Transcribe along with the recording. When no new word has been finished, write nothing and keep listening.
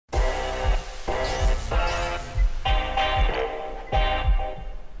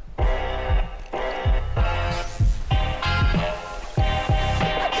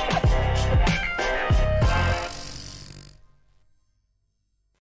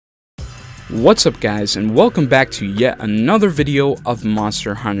What's up guys, and welcome back to yet another video of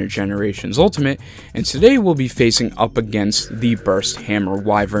Monster Hunter Generations Ultimate, and today we'll be facing up against the Burst Hammer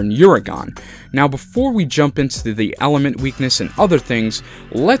Wyvern Uragaan. Now before we jump into the element weakness and other things,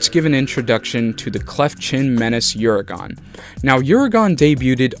 let's give an introduction to the Cleft Chin Menace Uragaan. Now Uragaan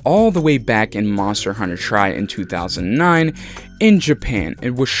debuted all the way back in Monster Hunter Tri in 2009 in Japan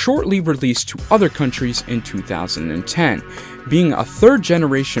and was shortly released to other countries in 2010. Being a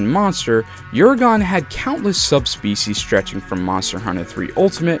third-generation monster, Uragaan had countless subspecies stretching from Monster Hunter 3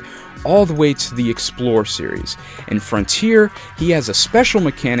 Ultimate all the way to the Explore series. In Frontier, he has a special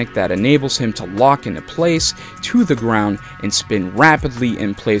mechanic that enables him to lock into place to the ground and spin rapidly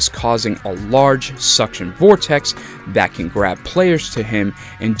in place, causing a large suction vortex that can grab players to him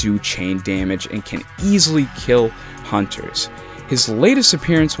and do chain damage and can easily kill hunters. His latest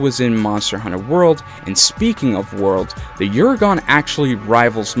appearance was in Monster Hunter World, and speaking of World, the Uragaan actually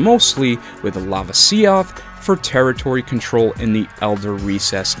rivals mostly with the Lavasioth for territory control in the Elder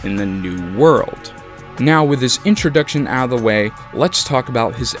Recess in the New World. Now with his introduction out of the way, let's talk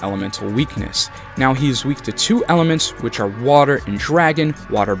about his elemental weakness. Now he is weak to two elements, which are water and dragon,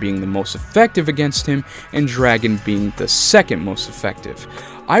 water being the most effective against him, and dragon being the second most effective.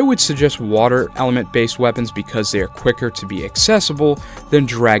 I would suggest water element based weapons because they are quicker to be accessible than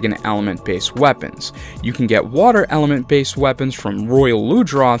dragon element based weapons. You can get water element based weapons from Royal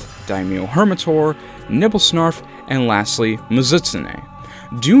Ludroth, Daimyo Hermitor, Nibblesnarf, and lastly Mizutsune.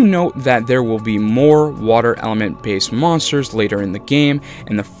 Do note that there will be more water element based monsters later in the game,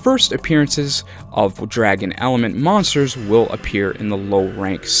 and the first appearances of dragon element monsters will appear in the low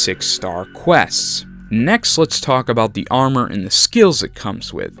rank 6-star quests. Next, let's talk about the armor and the skills it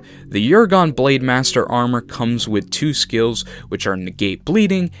comes with. The Uragaan Blademaster armor comes with two skills, which are Negate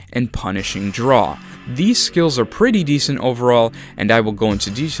Bleeding and Punishing Draw. These skills are pretty decent overall, and I will go into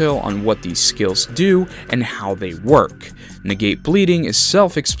detail on what these skills do and how they work. Negate Bleeding is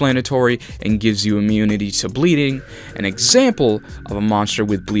self-explanatory and gives you immunity to bleeding. An example of a monster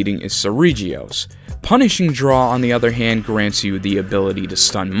with bleeding is Ceregios. Punishing Draw, on the other hand, grants you the ability to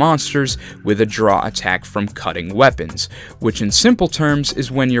stun monsters with a draw attack from cutting weapons, which in simple terms is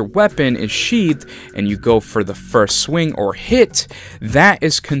when your weapon is sheathed and you go for the first swing or hit, that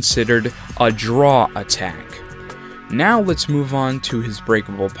is considered a draw attack. Now let's move on to his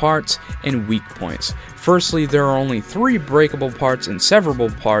breakable parts and weak points. Firstly, there are only 3 breakable parts and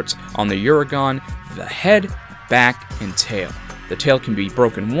severable parts on the Uragaan: the head, back, and tail. The tail can be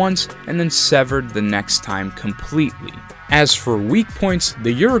broken once and then severed the next time completely. As for weak points,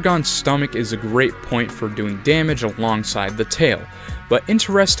 the Uragaan's stomach is a great point for doing damage alongside the tail. But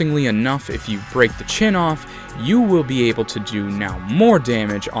interestingly enough, if you break the chin off, you will be able to do now more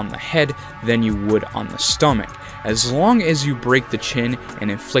damage on the head than you would on the stomach, as long as you break the chin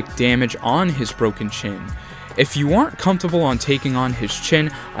and inflict damage on his broken chin. If you aren't comfortable on taking on his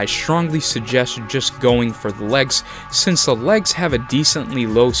chin, I strongly suggest just going for the legs, since the legs have a decently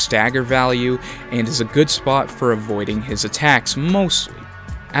low stagger value and is a good spot for avoiding his attacks mostly.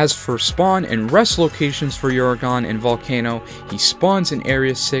 As for spawn and rest locations for Uragaan in Volcano, he spawns in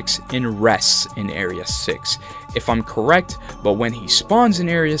Area 6 and rests in Area 6. If I'm correct, but when he spawns in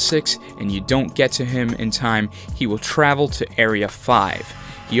Area 6 and you don't get to him in time, he will travel to Area 5.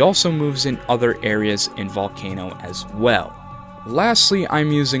 He also moves in other areas in Volcano as well. Lastly,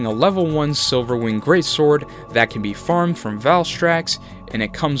 I'm using a level 1 Silverwing Greatsword that can be farmed from Valstrax, and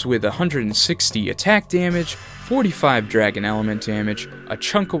it comes with 160 attack damage, 45 dragon element damage, a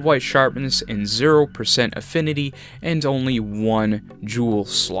chunk of white sharpness, and 0% affinity, and only 1 jewel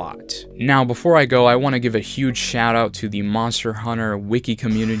slot. Now before I go, I want to give a huge shout out to the Monster Hunter wiki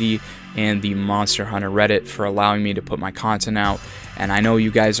community and the Monster Hunter Reddit for allowing me to put my content out. And I know you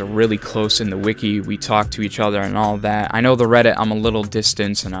guys are really close in the wiki, we talk to each other and all that. I know the Reddit, I'm a little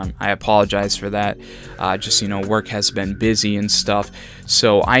distant, and I apologize for that. Just, you know, work has been busy and stuff.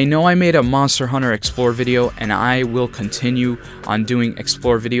 So I know I made a Monster Hunter Explore video, and I will continue on doing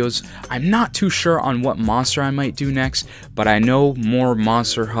Explore videos. I'm not too sure on what monster I might do next, but I know more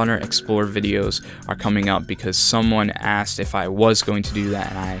Monster Hunter Explore videos are coming up because someone asked if I was going to do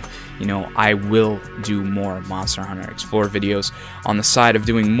that, and I will do more Monster Hunter Explore videos on the side of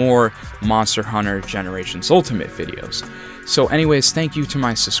doing more Monster Hunter Generations Ultimate videos. So anyways, thank you to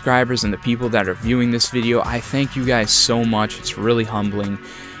my subscribers and the people that are viewing this video. I thank you guys so much. It's really humbling.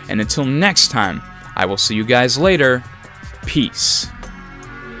 And until next time, I will see you guys later. Peace.